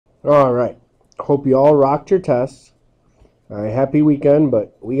All right. Hope you all rocked your tests. All right, happy weekend,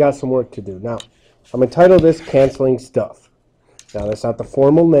 but we got some work to do. Now, I'm going to title this Canceling Stuff. Now, that's not the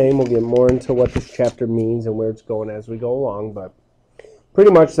formal name. We'll get more into what this chapter means and where it's going as we go along, but pretty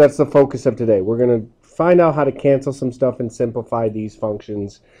much that's the focus of today. We're going to find out how to cancel some stuff and simplify these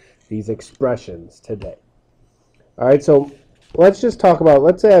functions, these expressions today. All right, so let's just talk about,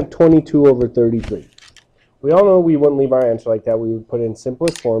 let's say I have 22 over 33. We all know we wouldn't leave our answer like that. We would put it in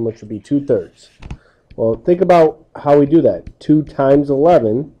simplest form, which would be 2/3. Well, think about how we do that. 2 times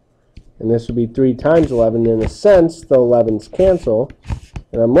 11, and this would be 3 times 11. In a sense, the 11s cancel,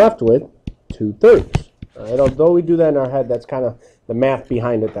 and I'm left with 2/3. All right, although we do that in our head, that's kind of the math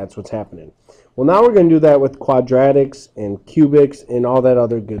behind it. That's what's happening. Well, now we're going to do that with quadratics and cubics and all that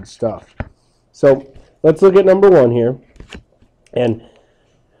other good stuff. So let's look at number 1 here. And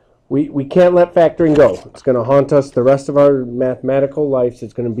we can't let factoring go. It's going to haunt us the rest of our mathematical lives.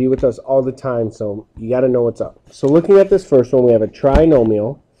 It's going to be with us all the time, so you got to know what's up. So looking at this first one, we have a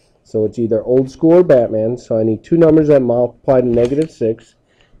trinomial. So it's either old school or Batman. So I need two numbers that multiply to -6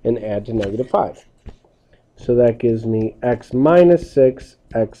 and add to -5. So that gives me x minus 6,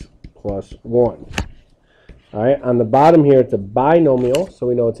 x plus 1. All right, on the bottom here, it's a binomial, so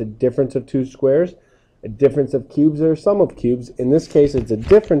we know it's a difference of two squares, a difference of cubes, or a sum of cubes. In this case, it's a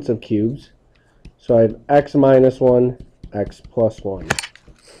difference of cubes. So I have x minus 1, x plus 1.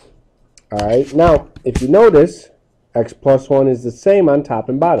 All right, now, if you notice, x plus 1 is the same on top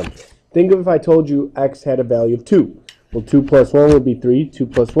and bottom. Think of if I told you x had a value of 2. Well, 2 plus 1 would be 3, 2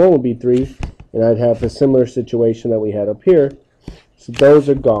 plus 1 would be 3, and I'd have a similar situation that we had up here. So those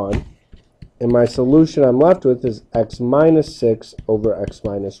are gone. And my solution I'm left with is x minus 6 over x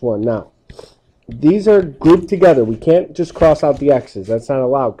minus 1. Now, these are grouped together. We can't just cross out the x's. That's not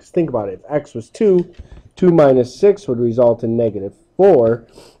allowed. Because think about it. If x was 2, 2 minus 6 would result in -4,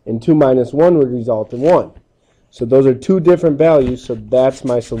 and 2 minus 1 would result in 1. So those are two different values, so that's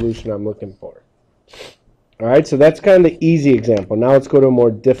my solution I'm looking for. All right, so that's kind of the easy example. Now let's go to a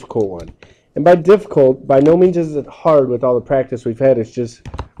more difficult one. And by difficult, by no means is it hard with all the practice we've had. It's just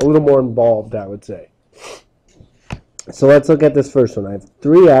a little more involved, I would say. So let's look at this first one. I have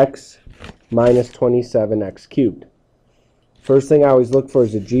 3x minus 27x cubed. First thing I always look for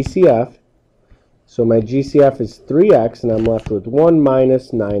is a GCF. So my GCF is 3x, and I'm left with 1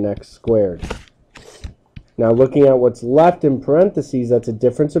 minus 9x squared. Now looking at what's left in parentheses, that's a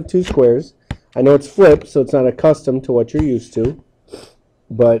difference of two squares. I know it's flipped, so it's not accustomed to what you're used to.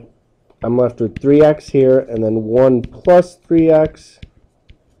 But I'm left with 3x here, and then 1 plus 3x,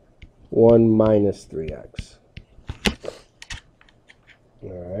 1 minus 3x.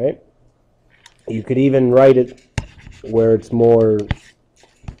 All right. You could even write it where it's more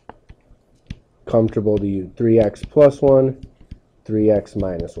comfortable to you. 3x plus 1, 3x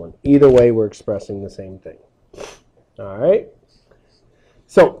minus 1. Either way, we're expressing the same thing. All right.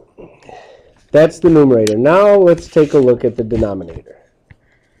 So that's the numerator. Now let's take a look at the denominator.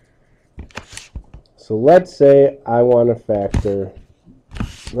 So let's say I want to factor,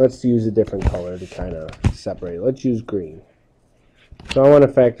 let's use a different color to kind of separate. Let's use green. So I want to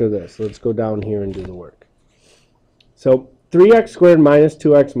factor this. Let's go down here and do the work. So 3x squared minus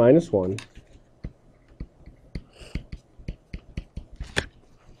 2x minus 1.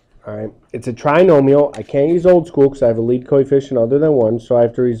 All right, it's a trinomial. I can't use old school because I have a lead coefficient other than 1, so I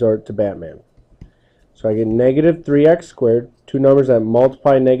have to resort to Batman. So I get negative 3x squared, two numbers that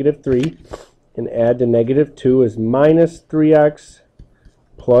multiply -3 and add to -2 is minus 3x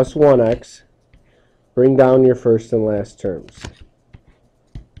plus 1x. Bring down your first and last terms.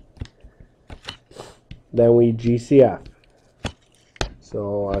 Then we GCF.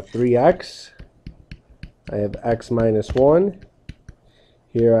 So 3x, I have x minus 1.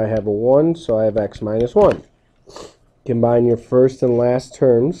 Here I have a 1, so I have x minus 1. Combine your first and last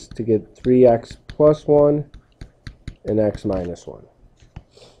terms to get 3x plus 1 and x minus 1.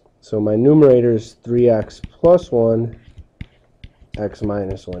 So my numerator is 3x plus 1, x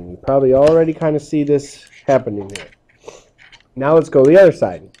minus 1. You probably already kind of see this happening here. Now let's go to the other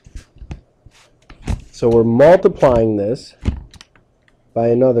side. So we're multiplying this by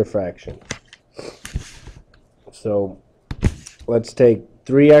another fraction. So let's take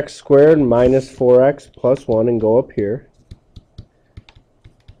 3x squared minus 4x plus 1 and go up here.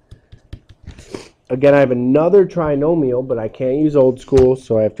 Again, I have another trinomial, but I can't use old school,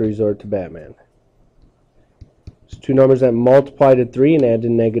 so I have to resort to Batman. It's two numbers that multiply to 3 and add to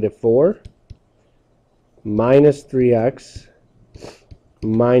 -4. Minus 3x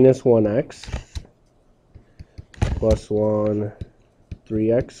minus 1x plus 1,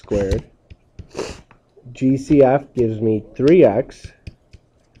 3x squared. GCF gives me 3x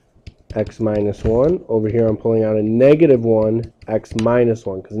x minus 1. Over here I'm pulling out a negative 1, x minus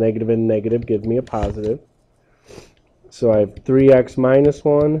 1, because negative and negative give me a positive. So I have 3x minus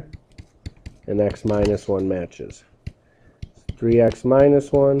 1, and x minus 1 matches. 3x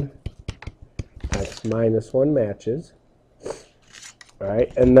minus 1, x minus 1 matches.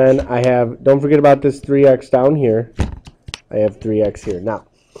 Alright, and then I have, don't forget about this 3x down here. I have 3x here. Now,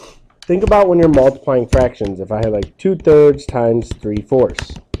 think about when you're multiplying fractions. If I had like 2/3 times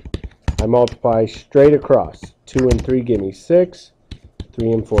 3/4. I multiply straight across. 2 and 3 give me 6.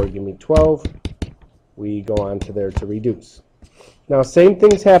 3 and 4 give me 12. We go on to there to reduce. Now, same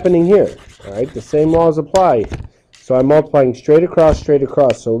thing's happening here. All right, the same laws apply. So I'm multiplying straight across, straight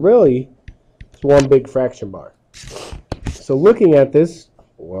across. So really, it's one big fraction bar. So looking at this,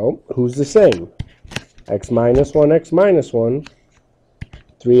 well, who's the same? X minus 1, x minus 1,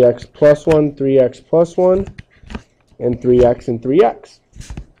 3x plus 1, 3x plus 1, and 3x and 3x.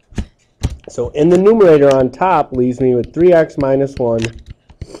 So in the numerator on top leaves me with 3x minus 1,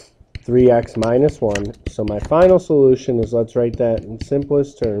 3x minus 1. So my final solution is, let's write that in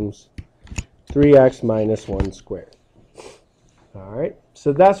simplest terms, 3x minus 1 squared. All right,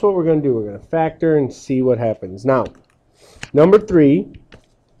 so that's what we're going to do. We're going to factor and see what happens. Now, number 3,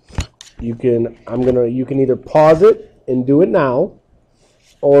 you can either pause it and do it now,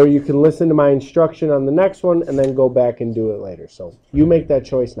 or you can listen to my instruction on the next one and then go back and do it later. So you make that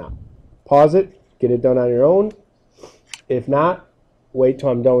choice now. Pause it, get it done on your own. If not, wait till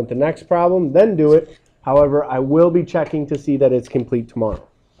I'm done with the next problem, then do it. However, I will be checking to see that it's complete tomorrow.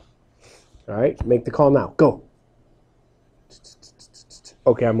 All right, make the call now. Go.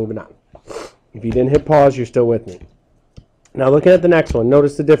 Okay, I'm moving on. If you didn't hit pause, you're still with me. Now looking at the next one,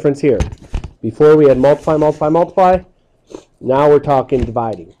 notice the difference here. Before we had multiply, multiply, multiply. Now we're talking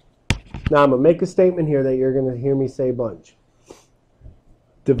dividing. Now I'm going to make a statement here that you're going to hear me say a bunch.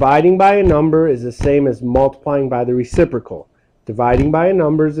 Dividing by a number is the same as multiplying by the reciprocal. Dividing by a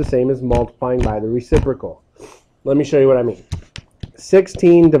number is the same as multiplying by the reciprocal. Let me show you what I mean.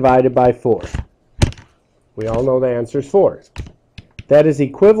 16 divided by 4. We all know the answer is 4. That is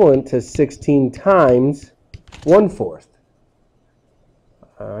equivalent to 16 times 1/4.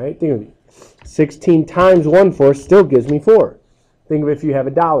 All right, think of it. 16 times 1/4 still gives me 4. Think of if you have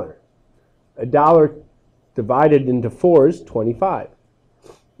a dollar. A dollar divided into 4 is 25.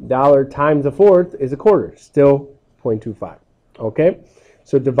 Dollar times a fourth is a quarter, still 0.25. Okay?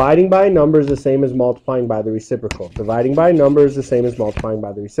 So dividing by a number is the same as multiplying by the reciprocal. Dividing by a number is the same as multiplying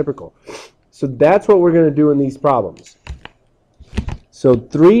by the reciprocal. So that's what we're going to do in these problems. So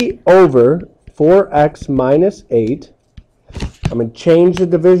 3 over 4x minus 8. I'm going to change the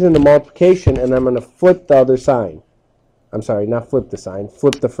division to multiplication, and I'm going to flip the other sign. I'm sorry, not flip the sign,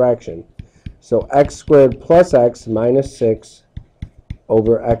 flip the fraction. So x squared plus x minus 6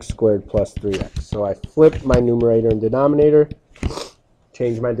 over x squared plus 3x. So I flip my numerator and denominator,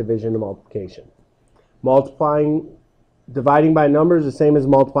 change my division to multiplication. Dividing by numbers is the same as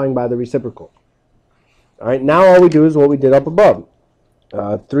multiplying by the reciprocal. All right, now all we do is what we did up above.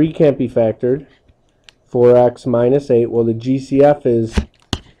 3 can't be factored. 4x minus 8. Well, the GCF is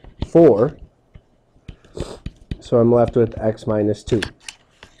 4. So I'm left with x minus 2.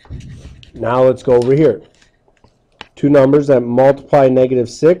 Now let's go over here. Two numbers that multiply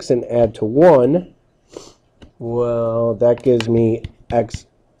 -6 and add to 1. Well, that gives me x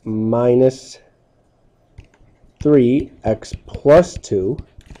minus 3, x plus 2.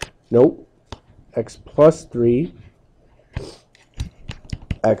 Nope. X plus 3,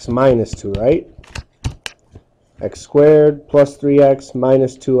 x minus 2, right? X squared plus 3x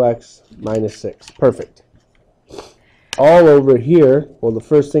minus 2x minus 6. Perfect. All over here, well, the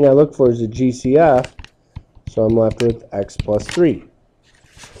first thing I look for is the GCF, so I'm left with x plus 3.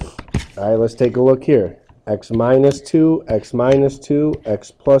 All right, let's take a look here. X minus 2, x minus 2,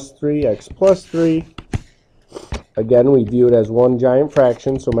 x plus 3, x plus 3. Again, we view it as one giant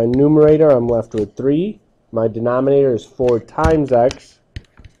fraction, so my numerator, I'm left with 3. My denominator is 4 times x,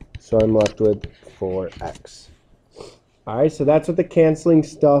 so I'm left with 4x. All right, so that's what the canceling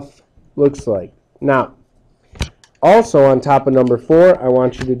stuff looks like. Now, also on top of number 4, I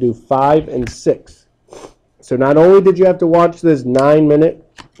want you to do 5 and 6. So not only did you have to watch this 9-minute,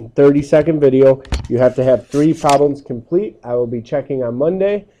 30-second video, you have to have 3 problems complete. I will be checking on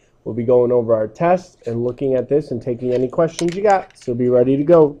Monday. We'll be going over our tests and looking at this and taking any questions you got. So be ready to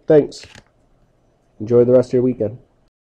go. Thanks. Enjoy the rest of your weekend.